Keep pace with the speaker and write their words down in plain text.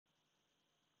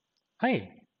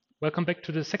Hi, welcome back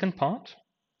to the second part.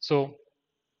 So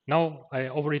now I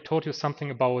already told you something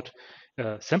about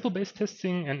sample-based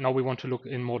testing, and now we want to look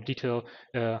in more detail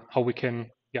how we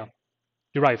can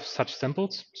derive such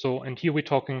samples. So, and here we're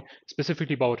talking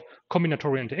specifically about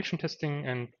combinatorial interaction testing,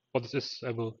 and what this is I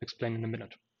will explain in a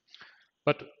minute.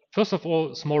 But first of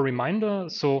all, small reminder.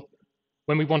 So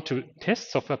when we want to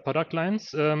test software product lines,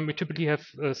 we typically have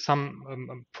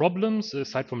some problems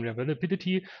aside from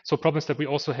availability. So problems that we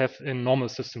also have in normal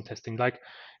system testing, like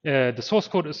the source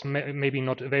code is maybe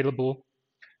not available.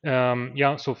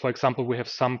 So for example, we have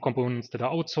some components that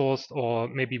are outsourced, or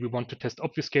maybe we want to test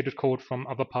obfuscated code from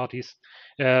other parties,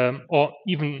 or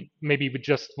even maybe we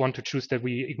just want to choose that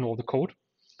we ignore the code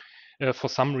for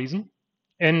some reason.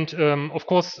 And of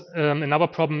course, another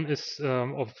problem is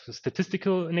of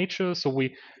statistical nature. So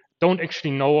we don't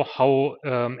actually know how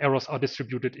errors are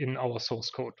distributed in our source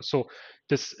code. So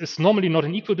this is normally not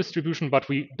an equal distribution, but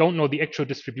we don't know the actual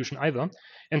distribution either.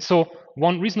 And so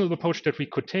one reasonable approach that we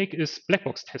could take is black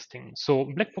box testing. So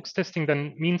black box testing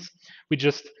then means we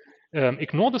just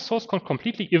ignore the source code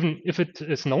completely, even if it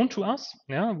is known to us.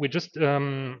 Yeah, we just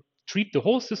treat the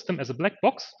whole system as a black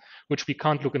box, which we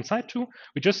can't look inside to.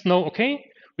 We just know, okay,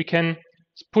 we can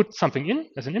put something in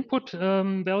as an input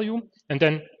value, and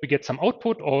then we get some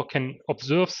output or can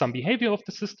observe some behavior of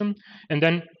the system. And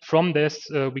then from this,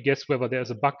 we guess whether there's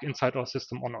a bug inside our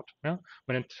system or not. Yeah?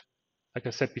 When it, like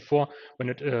I said before, when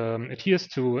it adheres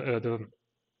to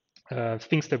the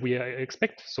things that we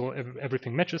expect, so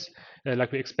everything matches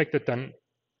like we expected, then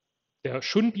there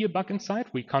shouldn't be a bug inside.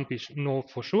 We can't know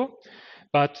for sure.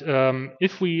 But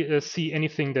if we see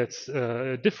anything that's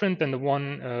different than the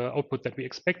one output that we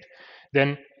expect,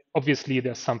 then obviously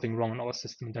there's something wrong in our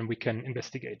system. Then we can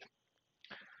investigate.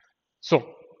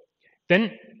 So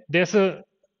then there's a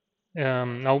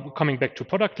now coming back to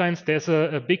product lines, there's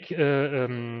a big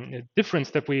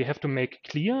difference that we have to make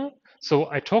clear.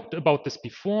 So I talked about this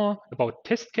before, about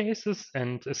test cases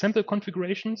and sample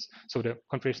configurations, so the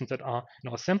configurations that are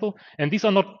in our sample, and these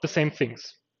are not the same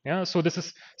things. Yeah, so this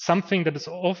is something that is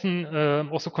often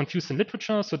also confused in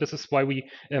literature, so this is why we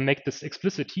make this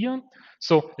explicit here.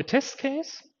 So a test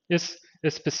case is a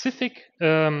specific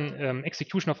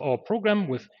execution of our program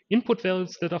with input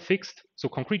values that are fixed, so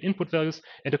concrete input values,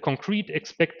 and a concrete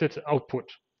expected output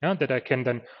that I can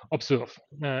then observe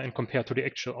and compare to the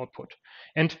actual output.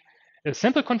 And a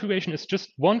sample configuration is just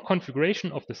one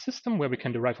configuration of the system where we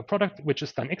can derive a product which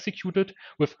is then executed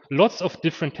with lots of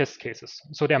different test cases.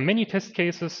 So there are many test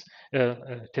cases,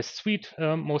 test suite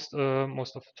most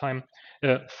of the time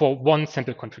for one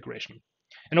sample configuration.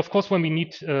 And of course, when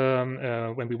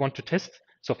we want to test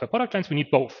software product lines, we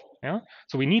need both. Yeah?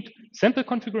 So we need sample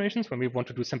configurations when we want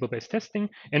to do sample-based testing,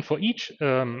 and for each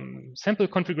sample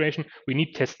configuration, we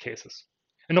need test cases.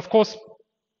 And of course,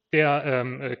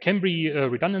 there can be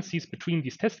redundancies between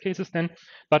these test cases then,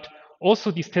 but also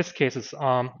these test cases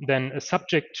are then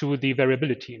subject to the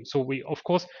variability. So we, of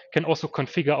course, can also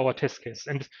configure our test case.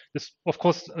 And this, of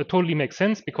course, totally makes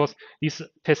sense because these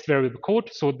test variable code,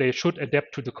 so they should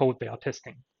adapt to the code they are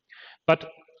testing.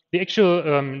 But the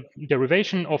actual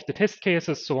derivation of the test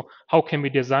cases, so how can we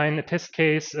design a test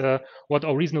case, what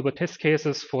are reasonable test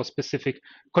cases for specific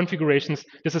configurations,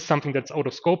 this is something that's out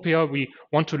of scope here. We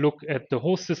want to look at the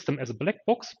whole system as a black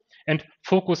box and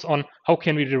focus on how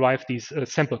can we derive these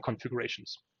sample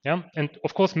configurations. Yeah? And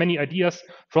of course, many ideas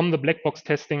from the black box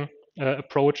testing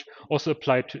approach also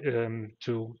apply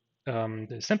to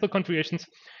the sample configurations,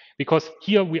 because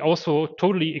here we also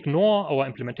totally ignore our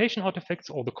implementation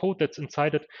artifacts or the code that's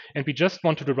inside it, and we just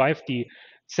want to derive the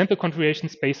sample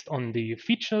configurations based on the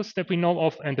features that we know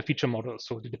of and the feature models,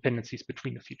 so the dependencies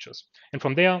between the features. And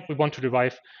from there, we want to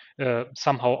derive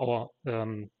somehow our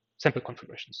sample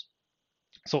configurations.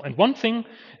 So, and one thing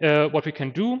what we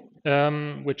can do,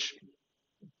 which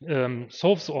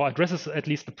solves or addresses at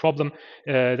least the problem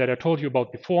that I told you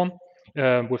about before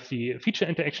with the feature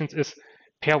interactions, is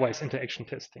pairwise interaction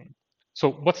testing.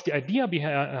 So what's the idea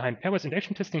behind pairwise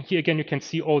interaction testing? Here again, you can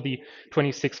see all the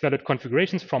 26 valid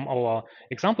configurations from our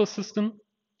example system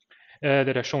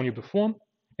that I've shown you before.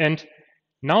 And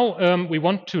now we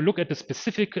want to look at the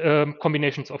specific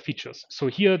combinations of features. So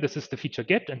here, this is the feature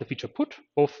get and the feature put,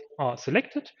 both are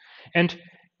selected. And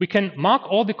we can mark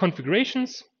all the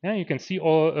configurations. Yeah, you can see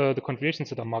all the configurations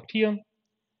that are marked here.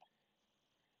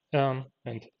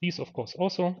 And these, of course,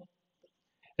 also.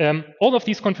 All of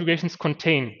these configurations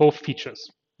contain both features.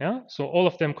 Yeah, so all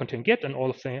of them contain get and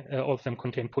all of them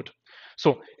contain put.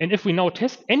 So, and if we now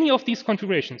test any of these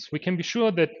configurations, we can be sure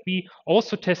that we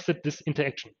also tested this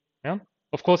interaction. Yeah,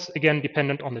 of course, again,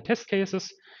 dependent on the test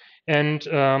cases. And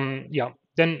yeah,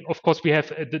 then of course we have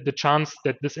the chance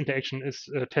that this interaction is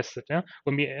tested. Yeah?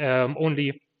 When we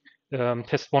only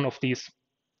test one of these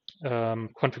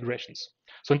configurations.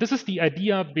 So this is the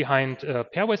idea behind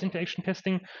pairwise interaction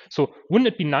testing. So wouldn't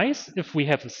it be nice if we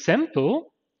have a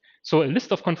sample, so a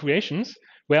list of configurations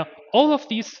where all of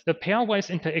these pairwise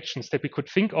interactions that we could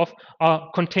think of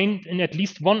are contained in at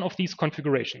least one of these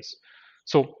configurations.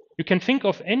 So you can think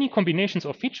of any combinations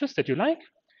of features that you like,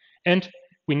 and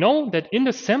we know that in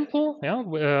the sample,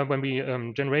 when we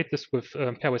generate this with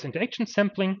pairwise interaction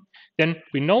sampling, then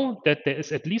we know that there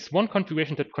is at least one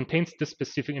configuration that contains this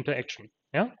specific interaction,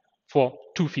 for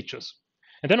two features.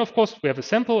 And then, of course, we have a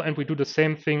sample, and we do the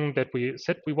same thing that we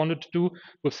said we wanted to do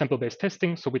with sample-based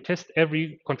testing. So we test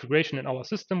every configuration in our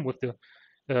system with the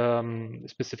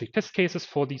specific test cases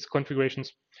for these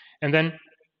configurations. And then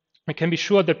we can be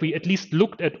sure that we at least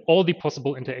looked at all the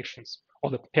possible interactions,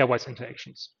 or the pairwise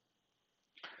interactions.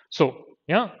 So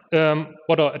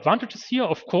what are advantages here?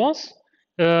 Of course,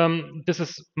 this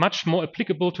is much more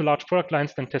applicable to large product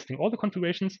lines than testing all the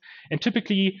configurations. And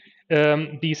typically,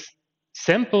 these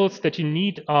samples that you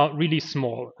need are really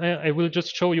small. I will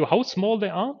just show you how small they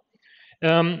are.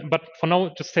 But for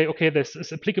now, just say, okay, this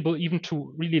is applicable even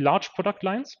to really large product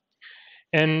lines.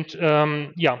 And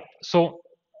so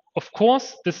of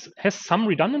course, this has some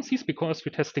redundancies because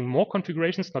we're testing more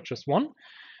configurations, not just one.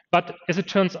 But as it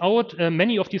turns out,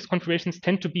 many of these configurations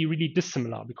tend to be really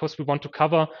dissimilar because we want to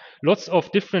cover lots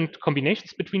of different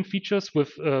combinations between features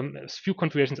with as few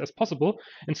configurations as possible.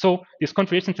 And so these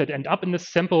configurations that end up in this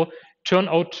sample turn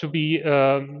out to be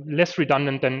less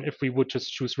redundant than if we would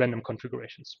just choose random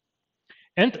configurations.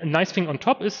 And a nice thing on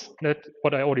top is that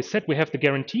what I already said, we have the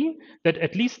guarantee that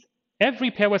at least every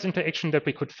pairwise interaction that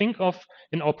we could think of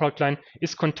in our product line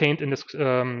is contained in this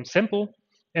sample,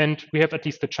 and we have at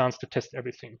least the chance to test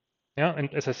everything. Yeah,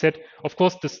 and as I said, of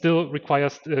course, this still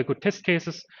requires good test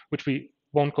cases, which we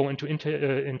won't go into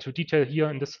detail here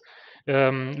in this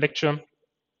lecture.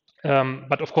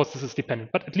 But of course, this is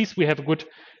dependent. But at least we have a good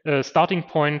starting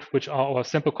point, which are our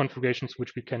sample configurations,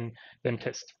 which we can then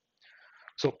test.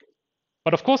 So,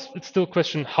 but of course, it's still a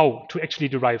question how to actually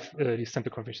derive these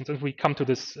sample configurations, and we come to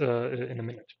this in a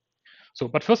minute. So,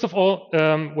 but first of all,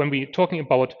 when we're talking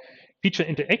about feature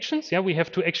interactions, we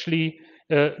have to actually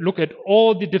look at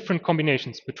all the different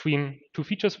combinations between two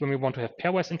features when we want to have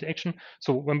pairwise interaction.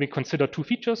 So when we consider two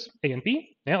features, A and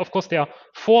B, of course, there are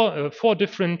four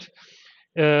different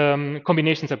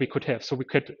combinations that we could have. So we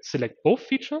could select both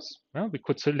features. We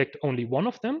could select only one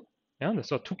of them.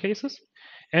 Those are two cases.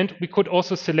 And we could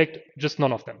also select just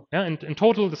none of them. And in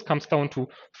total, this comes down to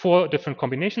 4 different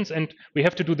combinations, and we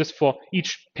have to do this for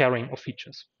each pairing of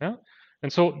features.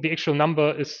 And so the actual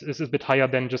number is a bit higher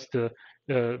than just the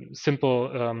simple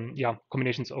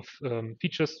combinations of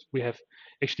features. We have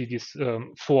actually these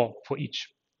 4 for each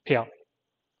pair.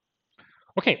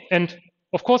 Okay, and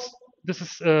of course, this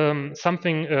is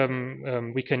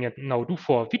something we can now do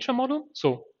for a feature model.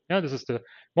 So this is the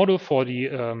model for the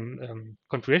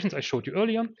configurations I showed you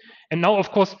earlier. And now, of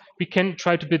course, we can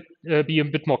try to be a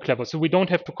bit more clever. So we don't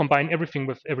have to combine everything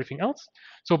with everything else.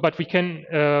 So, but we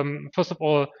can, first of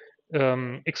all,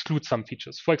 exclude some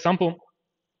features. For example,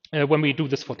 when we do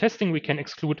this for testing, we can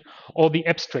exclude all the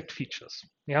abstract features.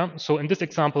 So in this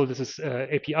example, this is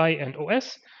API and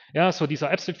OS. So these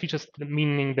are abstract features,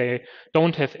 meaning they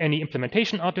don't have any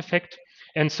implementation artifact.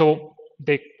 And so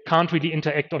they can't really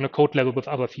interact on a code level with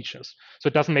other features. So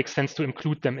it doesn't make sense to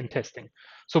include them in testing.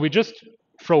 So we just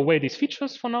throw away these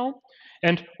features for now.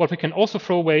 And what we can also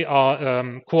throw away are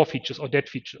core features or dead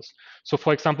features. So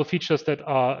for example, features that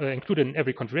are included in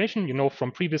every configuration,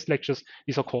 from previous lectures,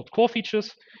 these are called core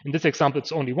features. In this example,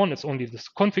 it's only one. It's only this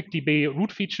config.db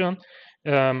root feature,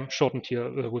 shortened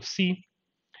here with C.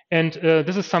 And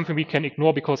this is something we can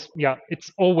ignore because, it's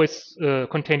always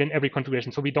contained in every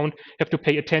configuration. So we don't have to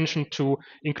pay attention to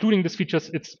including these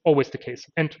features. It's always the case.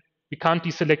 And we can't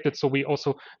deselect it, so we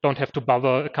also don't have to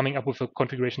bother coming up with a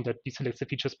configuration that deselects the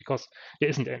features because there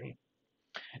isn't any.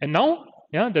 And now,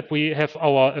 that we have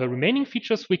our remaining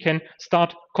features, we can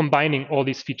start combining all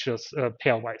these features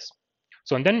pairwise.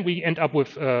 So, and then we end up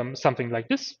with something like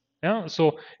this.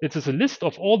 So it is a list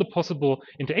of all the possible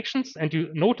interactions, and you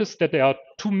notice that there are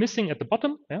 2 missing at the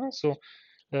bottom. So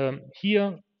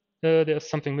here there's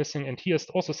something missing, and here's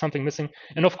also something missing.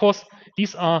 And of course,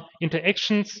 these are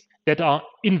interactions that are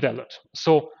invalid.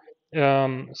 So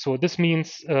so this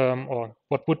means, or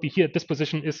what would be here at this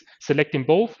position is selecting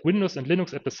both Windows and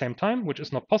Linux at the same time, which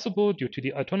is not possible due to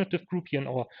the alternative group here in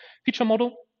our feature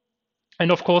model.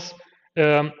 And of course,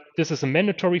 this is a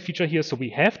mandatory feature here, so we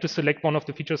have to select one of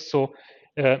the features. So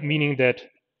meaning that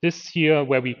this here,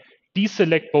 where we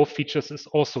deselect both features is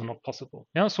also not possible.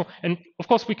 Yeah. So, and of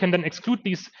course we can then exclude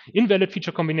these invalid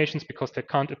feature combinations because they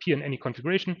can't appear in any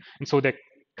configuration, and so they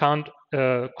can't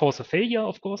cause a failure.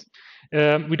 Of course,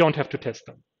 we don't have to test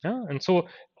them. Yeah. And so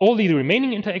all the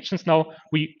remaining interactions now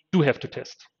we do have to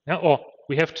test. Yeah. Or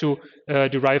we have to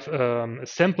derive a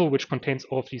sample which contains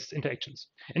all of these interactions.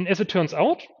 And as it turns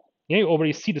out, yeah, you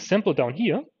already see the sample down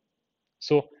here.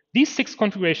 So these 6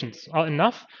 configurations are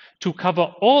enough to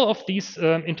cover all of these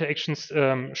interactions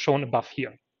shown above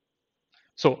here.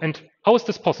 So, and how is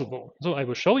this possible? So I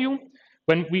will show you.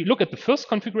 When we look at the first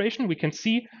configuration, we can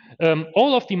see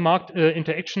all of the marked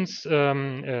interactions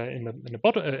in the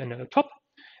bottom, in the top.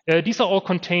 These are all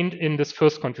contained in this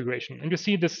first configuration, and you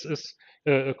see this is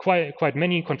quite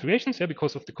many configurations here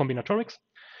because of the combinatorics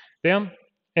there.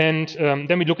 And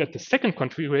then we look at the second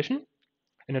configuration,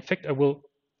 and in fact, I will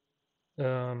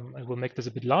make this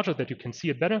a bit larger that you can see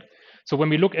it better. So when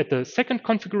we look at the second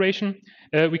configuration,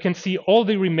 we can see all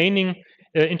the remaining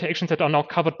interactions that are now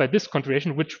covered by this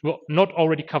configuration, which were not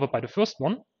already covered by the first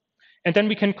one. And then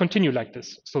we can continue like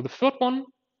this. So the third one,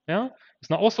 yeah, is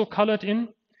now also colored in,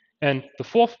 and the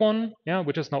fourth one, yeah,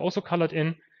 which is now also colored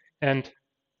in, and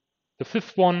the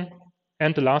fifth one,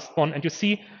 and the last one. And you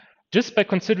see, just by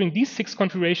considering these 6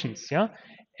 configurations, yeah,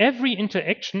 every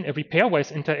interaction, every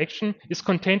pairwise interaction is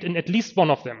contained in at least one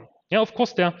of them. Yeah, of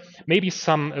course, there may be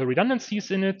some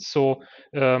redundancies in it. So,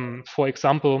 for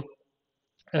example,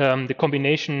 the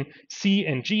combination C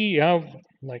and G, yeah,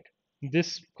 like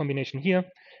this combination here,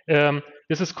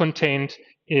 this is contained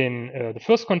in the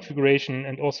first configuration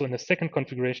and also in the second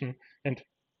configuration and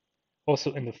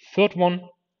also in the third one.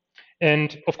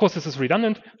 And of course, this is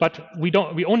redundant, but we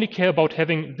only care about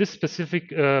having this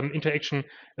specific interaction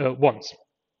once.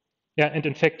 Yeah, and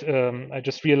in fact, I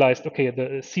just realized, okay,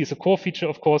 the C is a core feature,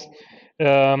 of course.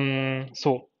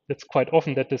 So it's quite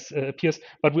often that this appears,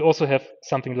 but we also have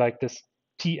something like this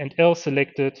T and L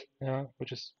selected,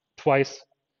 which is twice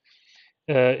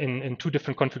in 2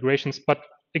 different configurations. But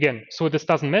again, so this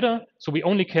doesn't matter. So we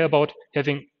only care about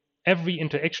having every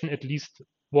interaction at least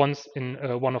once in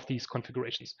one of these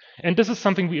configurations. And this is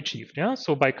something we achieved. Yeah.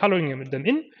 So by coloring them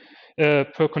in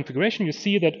per configuration, you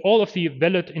see that all of the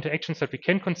valid interactions that we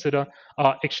can consider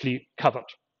are actually covered.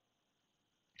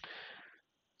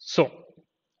 So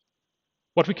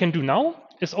what we can do now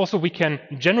is also we can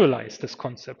generalize this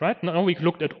concept, right? Now we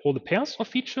looked at all the pairs of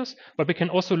features, but we can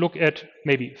also look at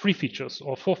maybe 3 features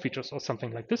or 4 features or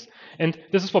something like this. And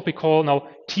this is what we call now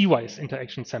T-wise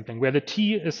interaction sampling, where the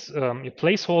T is a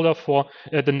placeholder for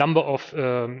the number of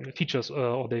features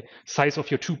or the size of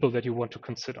your tuple that you want to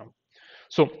consider.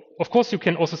 So of course you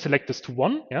can also select this to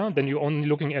 1, yeah? Then you're only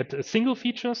looking at single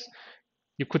features.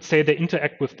 You could say they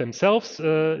interact with themselves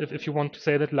if you want to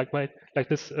say that like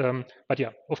this. But yeah,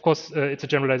 of course, it's a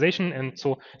generalization, and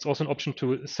so it's also an option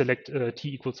to select t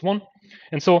equals 1.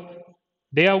 And so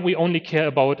there we only care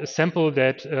about a sample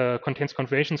that contains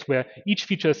configurations where each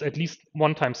feature is at least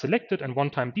 1 time selected and 1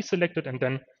 time deselected, and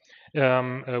then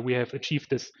we have achieved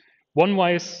this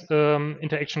one-wise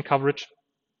interaction coverage.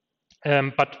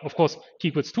 But of course, t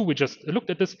equals 2, we just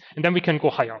looked at this, and then we can go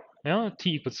higher. Yeah?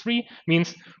 T equals 3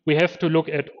 means we have to look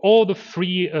at all the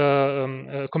 3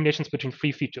 combinations between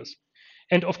 3 features.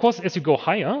 And of course, as you go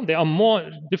higher, there are more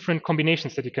different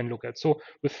combinations that you can look at. So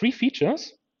with 3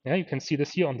 features, yeah, you can see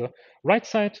this here on the right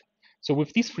side. So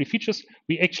with these 3 features,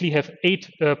 we actually have 8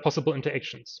 possible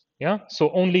interactions. Yeah,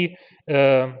 so only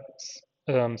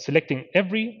selecting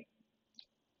every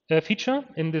feature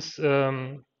in this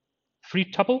 3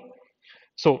 tuple.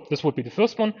 So this would be the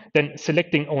first one. Then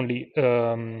selecting only,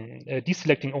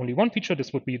 deselecting only 1 feature.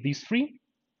 This would be these 3.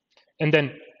 And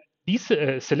then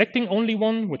selecting only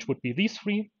 1, which would be these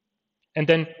 3. And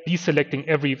then deselecting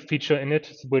every feature in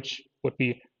it, which would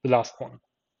be the last one.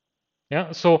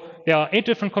 Yeah. So there are 8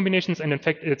 different combinations, and in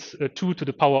fact, it's 2 to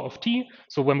the power of t.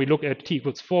 So when we look at t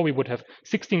equals 4, we would have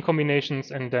 16 combinations,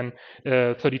 and then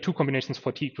 32 combinations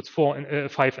for t equals 4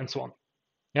 and 5, and so on.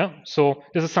 Yeah, so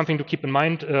this is something to keep in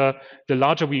mind. The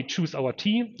larger we choose our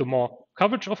T, the more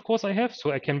coverage, of course, I have.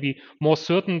 So I can be more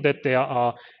certain that there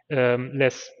are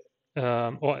less,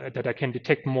 or that I can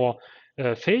detect more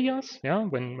failures, yeah,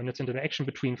 when it's an interaction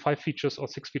between 5 features or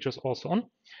 6 features or so on.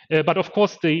 But of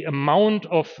course, the amount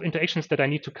of interactions that I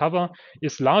need to cover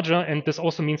is larger, and this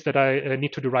also means that I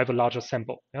need to derive a larger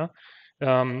sample, yeah,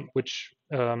 which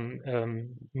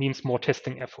means more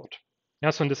testing effort. Yeah,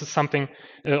 so this is something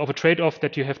of a trade-off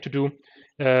that you have to do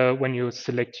when you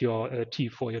select your T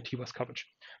for your T-wise coverage.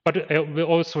 But I will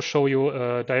also show you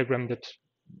a diagram that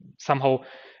somehow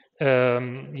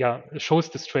shows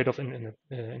this trade-off in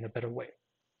a better way.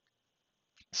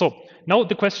 So now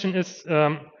the question is,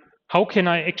 how can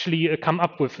I actually come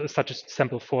up with such a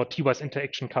sample for T-wise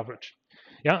interaction coverage?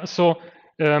 Yeah, so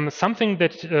something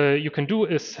that you can do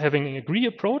is having an agree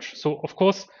approach. So of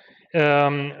course,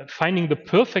 finding the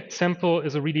perfect sample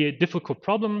is a really difficult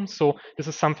problem. So this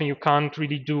is something you can't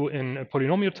really do in a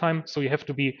polynomial time. So you have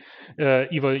to be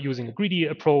either using a greedy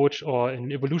approach or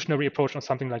an evolutionary approach or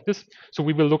something like this. So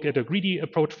we will look at a greedy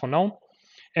approach for now.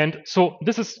 And so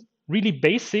this is really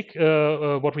basic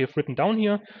what we have written down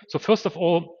here. So first of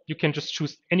all, you can just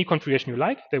choose any configuration you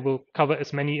like. They will cover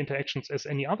as many interactions as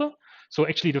any other. So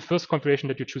actually the first configuration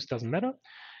that you choose doesn't matter.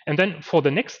 And then for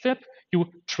the next step, you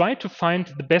try to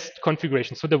find the best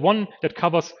configuration. So the one that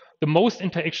covers the most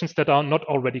interactions that are not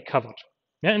already covered.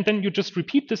 Yeah, and then you just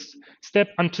repeat this step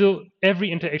until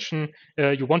every interaction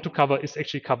you want to cover is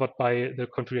actually covered by the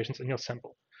configurations in your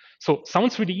sample. So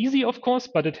sounds really easy, of course,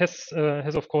 but it has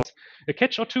of course a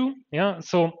catch or two. Yeah.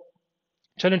 So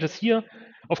challenges here.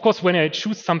 Of course, when I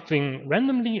choose something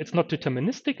randomly, it's not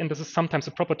deterministic, and this is sometimes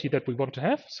a property that we want to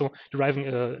have. So deriving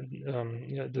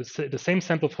the same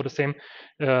sample for the same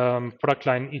product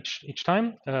line each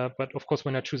time. But of course,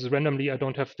 when I choose it randomly, I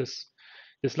don't have this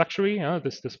luxury,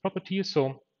 this property.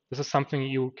 So this is something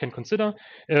you can consider.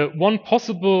 One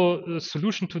possible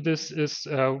solution to this is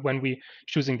when we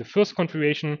choosing the first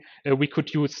configuration, we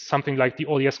could use something like the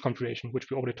all yes configuration, which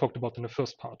we already talked about in the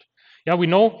first part. Yeah, we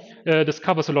know this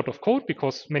covers a lot of code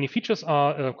because many features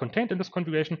are contained in this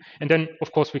configuration. And then,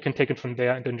 of course, we can take it from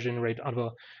there and then generate other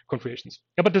configurations.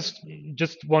 Yeah, but this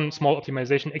just one small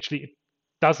optimization. Actually, it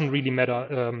doesn't really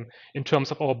matter in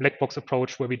terms of our black box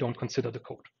approach where we don't consider the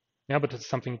code. Yeah, but it's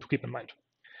something to keep in mind.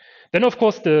 Then, of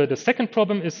course, the second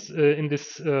problem is in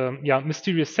this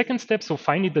mysterious second step. So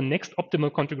finding the next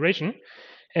optimal configuration.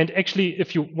 And actually,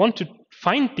 if you want to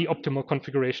find the optimal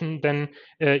configuration, then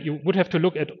you would have to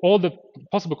look at all the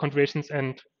possible configurations.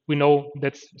 And we know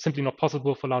that's simply not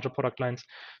possible for larger product lines.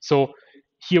 So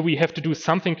here we have to do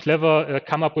something clever,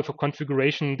 come up with a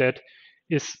configuration that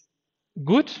is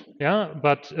good, yeah,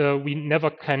 but we never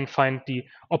can find the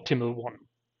optimal one.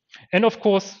 And of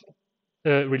course,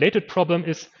 related problem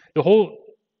is the whole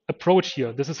approach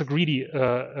here. This is a greedy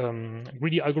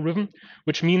algorithm,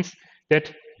 which means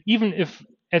that even if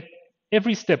at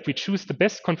every step we choose the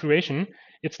best configuration,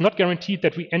 it's not guaranteed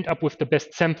that we end up with the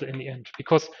best sample in the end,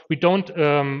 because we don't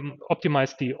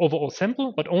optimize the overall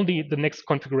sample, but only the next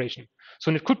configuration.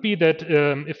 So it could be that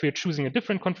if we're choosing a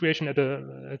different configuration at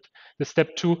the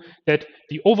step 2, that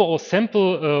the overall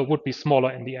sample would be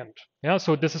smaller in the end. Yeah,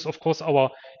 so this is of course our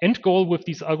end goal with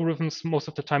these algorithms. Most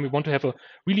of the time we want to have a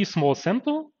really small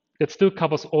sample that still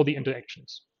covers all the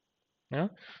interactions. Yeah.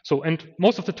 So, and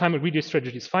most of the time a greedy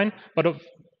strategy is fine, but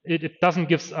it doesn't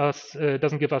give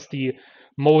us the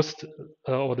most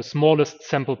or the smallest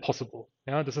sample possible.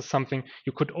 Yeah. This is something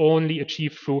you could only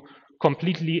achieve through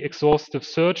completely exhaustive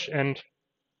search, and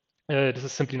this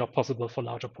is simply not possible for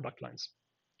larger product lines.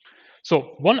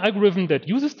 So one algorithm that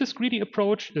uses this greedy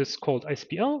approach is called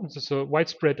SPL. This is a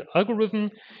widespread algorithm.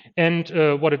 And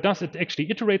what it does, it actually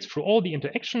iterates through all the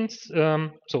interactions.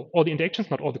 So all the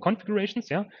interactions, not all the configurations.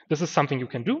 Yeah, this is something you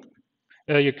can do.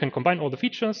 You can combine all the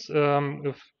features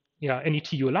with any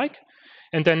T you like,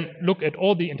 and then look at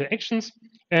all the interactions.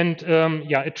 And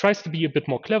it tries to be a bit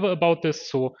more clever about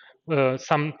this. So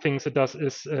some things it does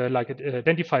is like it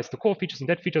identifies the core features and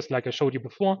dead features, like I showed you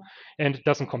before, and it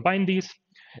doesn't combine these.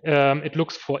 It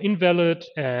looks for invalid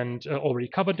and already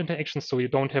covered interactions, so you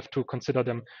don't have to consider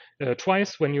them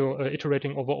twice when you're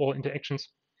iterating over all interactions.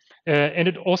 And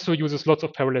it also uses lots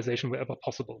of parallelization wherever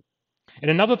possible. And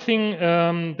another thing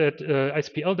that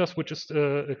SPL does, which is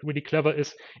really clever,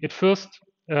 is it first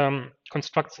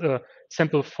constructs a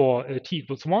sample for t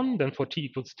equals 1, then for t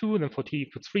equals 2, then for t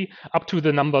equals 3, up to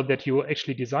the number that you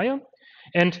actually desire.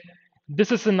 And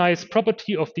this is a nice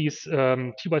property of these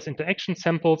t-wise interaction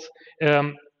samples.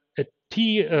 A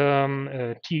t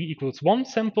equals 1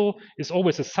 sample is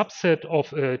always a subset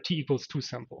of a t equals 2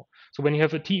 sample. So when you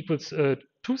have a t equals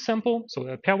 2 sample, so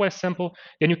a pairwise sample,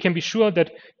 then you can be sure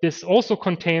that this also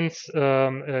contains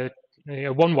a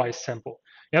one-wise sample.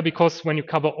 Yeah, because when you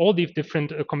cover all the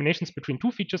different combinations between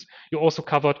two features, you also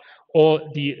covered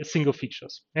all the single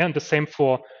features. And the same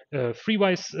for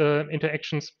three-wise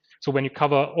interactions. So when you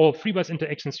cover all three-wise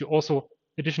interactions, you also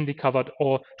additionally covered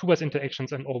all two-wise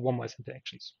interactions and all one-wise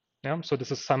interactions. Yeah, so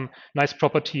this is some nice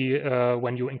property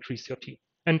when you increase your T.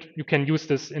 And you can use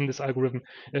this in this algorithm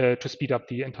to speed up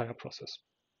the entire process.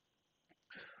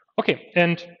 Okay,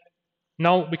 and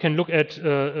now we can look at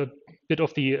a bit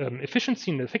of the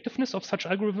efficiency and effectiveness of such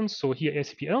algorithms. So here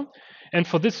ACPL. And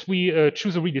for this, we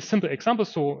choose a really simple example.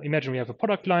 So imagine we have a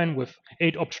product line with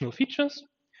 8 optional features.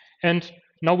 And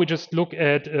now we just look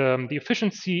at the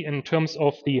efficiency in terms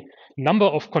of the number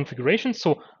of configurations.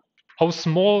 So how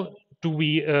small do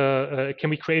we can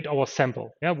we create our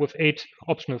sample, yeah, with 8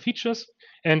 optional features?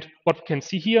 And what we can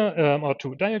see here are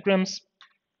 2 diagrams.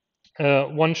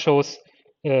 One shows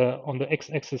on the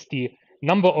x-axis the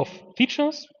number of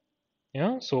features,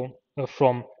 yeah, so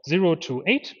from 0 to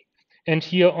 8. And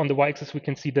here on the y-axis, we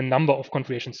can see the number of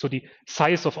configurations, so the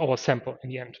size of our sample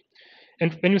in the end.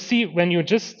 And when you see, when you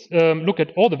just look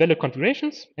at all the valid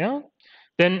configurations, yeah,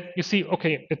 then you see,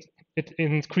 okay, it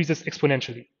increases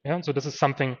exponentially. Yeah, so this is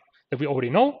something that we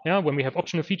already know. Yeah, when we have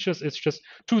optional features, it's just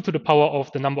 2 to the power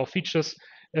of the number of features,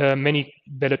 many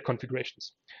valid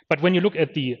configurations. But when you look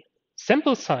at the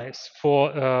sample size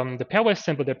for the pairwise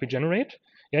sample that we generate,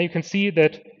 yeah, you can see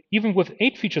that even with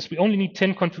 8 features, we only need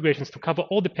 10 configurations to cover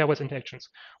all the pairwise interactions,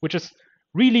 which is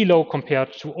really low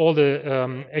compared to all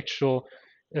the actual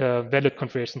valid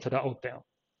configurations that are out there.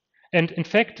 And in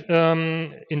fact,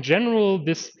 in general,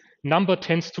 this number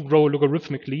tends to grow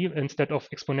logarithmically instead of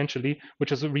exponentially,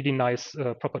 which is a really nice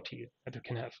property that you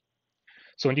can have.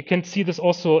 So, and you can see this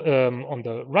also on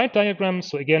the right diagram.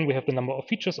 So again, we have the number of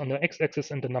features on the x-axis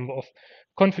and the number of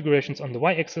configurations on the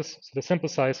y-axis, so the sample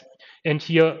size. And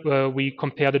here we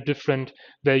compare the different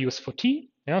values for t.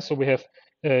 Yeah, so we have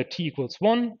t equals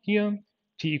 1 here,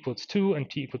 t equals 2, and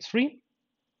t equals 3.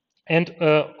 And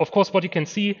of course, what you can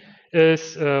see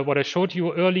is what I showed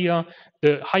you earlier.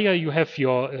 The higher you have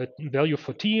your value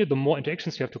for t, the more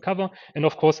interactions you have to cover. And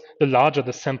of course, the larger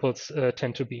the samples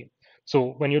tend to be.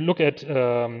 So when you look at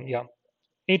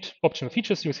 8 optional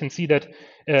features, you can see that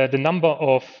the number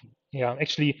of,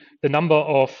 actually the number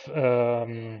of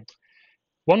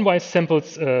one-wise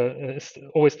samples is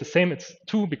always the same. It's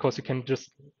 2 because you can just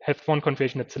have one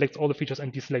configuration that selects all the features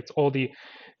and deselects all the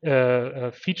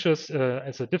features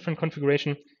as a different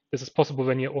configuration. This is possible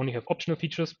when you only have optional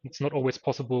features. It's not always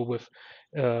possible with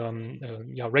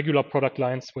regular product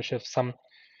lines, which have some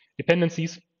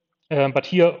dependencies. But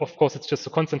here, of course, it's just a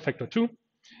constant factor 2.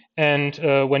 And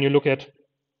when you look at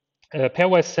a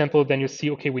pairwise sample, then you see,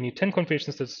 okay, we need 10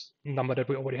 configurations, this number that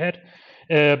we already had.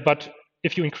 But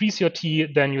if you increase your t,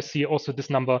 then you see also this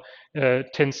number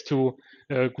tends to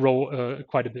grow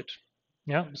quite a bit.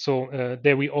 Yeah, so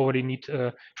there we already need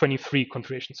 23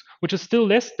 configurations, which is still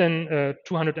less than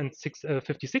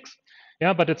 256.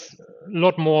 Yeah, but it's a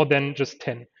lot more than just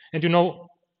 10. And you know,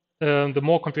 the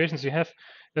more configurations you have,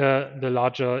 the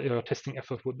larger your testing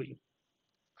effort will be.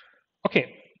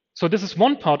 Okay, so this is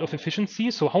one part of efficiency.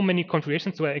 So how many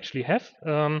configurations do I actually have,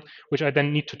 which I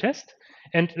then need to test?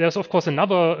 And there's of course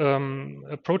another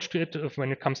approach to it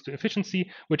when it comes to efficiency,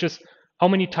 which is how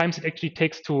many times it actually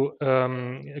takes to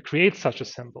create such a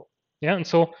sample. Yeah, and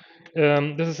so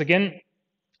this is again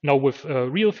now with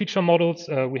real feature models.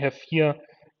 We have here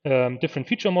different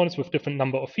feature models with different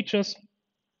number of features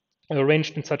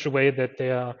arranged in such a way that they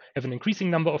have an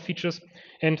increasing number of features.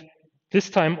 And this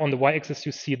time on the y-axis,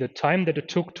 you see the time that it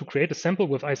took to create a sample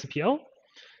with ICPL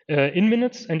in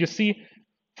minutes. And you see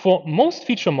for most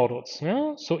feature models,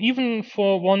 yeah, so even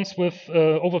for ones with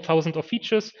over 1,000 of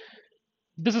features,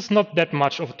 this is not that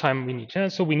much of time we need. Yeah?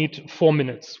 So we need 4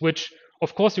 minutes, which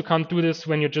of course you can't do this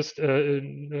when you just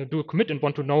do a commit and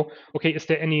want to know, okay, is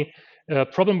there any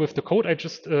problem with the code I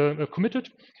just committed?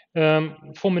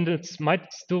 4 minutes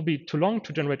might still be too long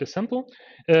to generate a sample.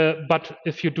 But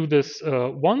if you do this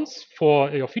once for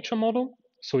your feature model,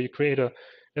 so you create a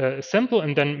sample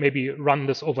and then maybe run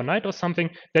this overnight or something,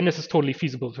 then this is totally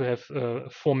feasible to have a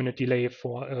 4-minute delay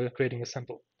for creating a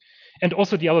sample. And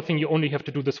also the other thing, you only have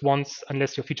to do this once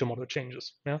unless your feature model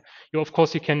changes. Yeah? Of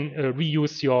course, you can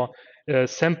reuse your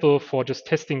sample for just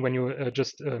testing when you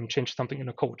just change something in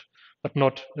a code, but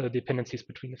not dependencies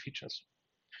between the features.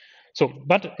 So,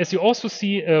 but as you also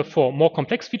see for more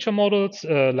complex feature models,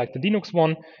 like the Linux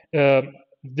one,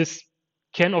 this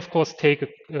can of course take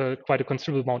quite a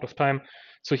considerable amount of time.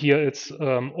 So here it's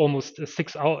almost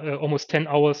 6 hours, almost 10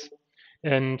 hours.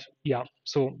 And yeah,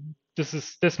 so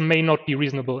this may not be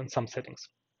reasonable in some settings.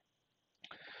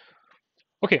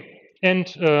 Okay,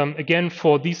 and again,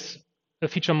 for these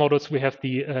feature models, we have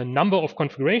the number of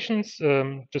configurations,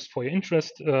 just for your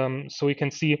interest. So you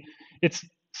can see it's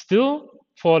still,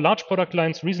 for large product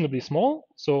lines, reasonably small.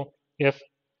 So we have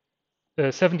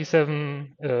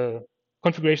 77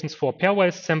 configurations for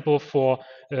pairwise sample for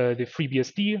the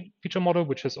FreeBSD feature model,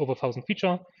 which has over 1,000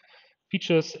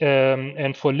 features.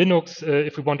 And for Linux,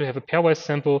 if we want to have a pairwise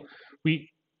sample,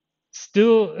 we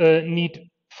still need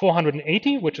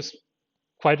 480, which is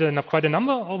quite a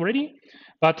number already.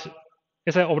 But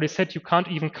as I already said, you can't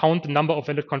even count the number of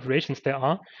valid configurations there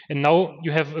are. And now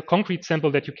you have a concrete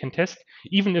sample that you can test,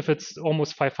 even if it's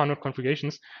almost 500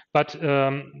 configurations. But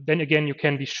then again, you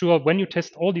can be sure when you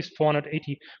test all these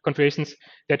 480 configurations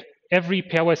that every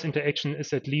pairwise interaction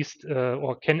is at least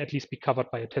or can at least be covered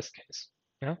by a test case,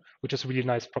 yeah? Which is a really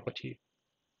nice property.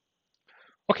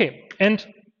 Okay, and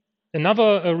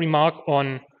another remark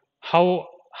on how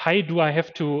high do I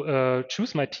have to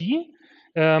choose my T.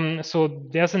 So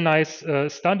there's a nice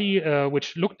study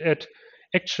which looked at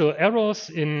actual errors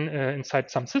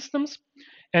inside some systems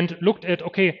and looked at,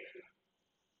 okay,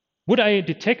 would I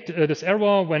detect this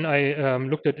error when I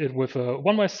looked at it with a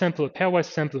one-wise sample, a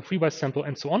pairwise sample, a three-wise sample,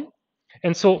 and so on?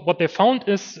 And so what they found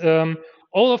is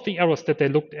all of the errors that they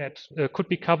looked at could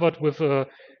be covered with a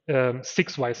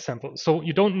six-wise sample. So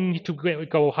you don't need to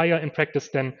go higher in practice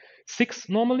than 6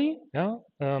 normally. Yeah.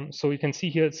 So you can see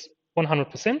here it's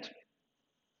 100%.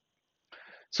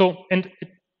 So, and it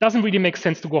doesn't really make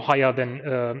sense to go higher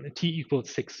than t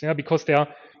equals 6, yeah, because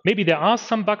maybe there are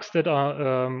some bugs that are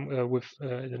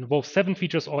that involve 7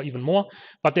 features or even more,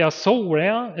 but they are so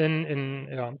rare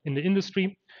in the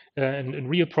industry and in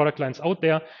real product lines out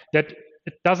there that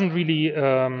it doesn't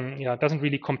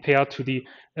really compare to the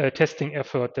testing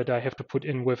effort that I have to put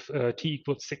in with t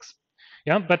equals 6.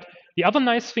 Yeah, but the other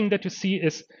nice thing that you see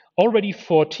is already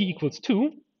for t equals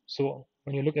 2. So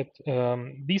when you look at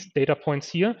these data points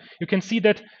here, you can see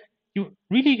that you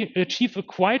really achieve a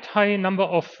quite high number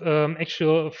of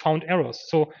actual found errors.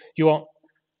 So you are,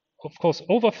 of course,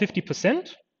 over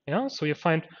 50%. Yeah, so you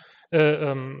find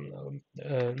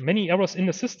many errors in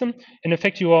the system. And in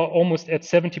fact, you are almost at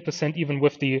 70% even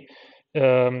with the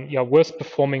worst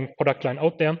performing product line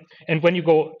out there. And when you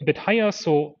go a bit higher,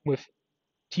 so with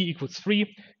t equals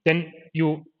 3, then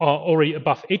you are already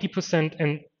above 80%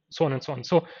 and so on and so on.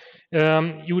 So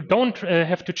you don't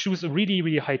have to choose a really,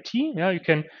 really high t. Yeah, you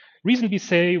can reasonably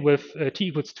say with t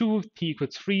equals 2, t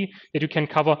equals 3, that you can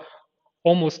cover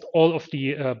almost all of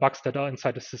the bugs that are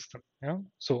inside the system. Yeah,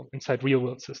 so inside real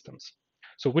world systems.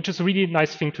 So which is a really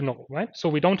nice thing to know, right? So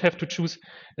we don't have to choose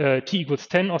t equals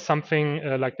 10 or something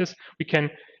like this. We can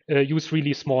use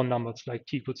really small numbers like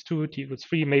t equals 2, t equals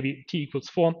 3, maybe t equals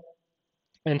 4,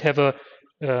 and have a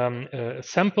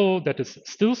sample that is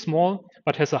still small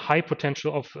but has a high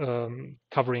potential of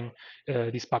covering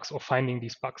these bugs or finding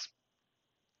these bugs.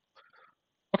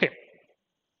 Okay,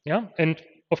 yeah, and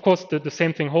of course the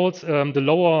same thing holds. The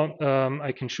lower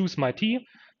I can choose my T,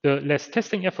 the less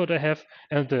testing effort I have,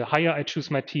 and the higher I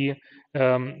choose my T,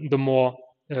 the more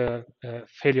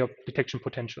failure detection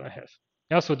potential I have.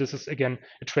 Yeah, so this is again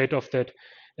a trade-off that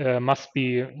must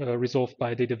be resolved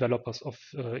by the developers of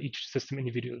each system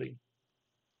individually.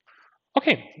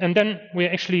 Okay, and then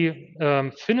we're actually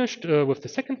finished with the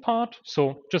second part.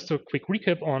 So just a quick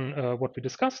recap on what we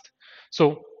discussed.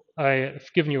 So I've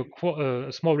given you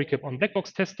a small recap on black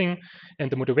box testing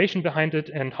and the motivation behind it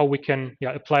and how we can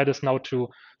apply this now to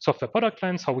software product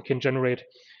lines, how we can generate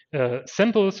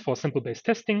samples for sample-based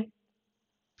testing.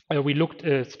 We looked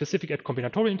specific at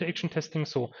combinatorial interaction testing,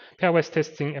 so pairwise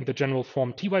testing and the general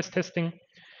form T-wise testing.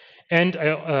 And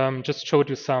I just showed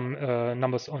you some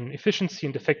numbers on efficiency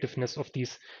and effectiveness of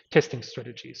these testing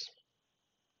strategies.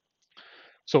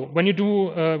 So when you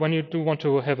do want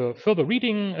to have a further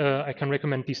reading, I can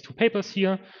recommend these 2 papers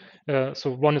here.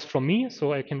 So one is from me,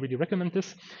 so I can really recommend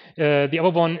this. The other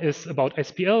one is about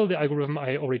SPL, the algorithm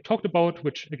I already talked about,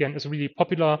 which again is a really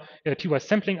popular T-wise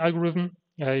sampling algorithm.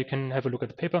 You can have a look at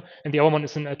the paper. And the other one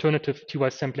is an alternative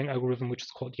T-wise sampling algorithm, which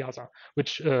is called YASA,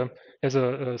 which has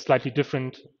a slightly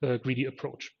different greedy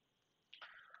approach.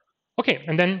 Okay,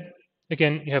 and then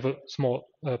again, you have a small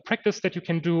practice that you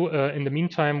can do in the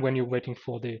meantime when you're waiting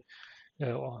for the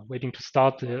or waiting to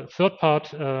start the third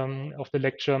part of the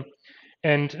lecture.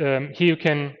 And here you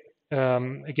can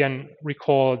again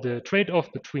recall the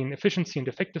trade-off between efficiency and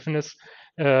effectiveness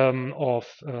of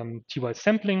T-wise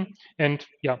sampling, and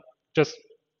just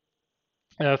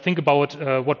think about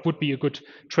what would be a good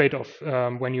trade-off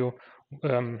when you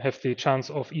have the chance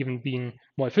of even being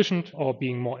more efficient or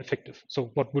being more effective.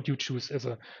 So what would you choose as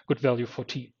a good value for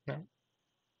T? Yeah.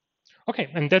 Okay,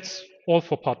 and that's all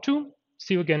for part 2.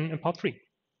 See you again in part 3.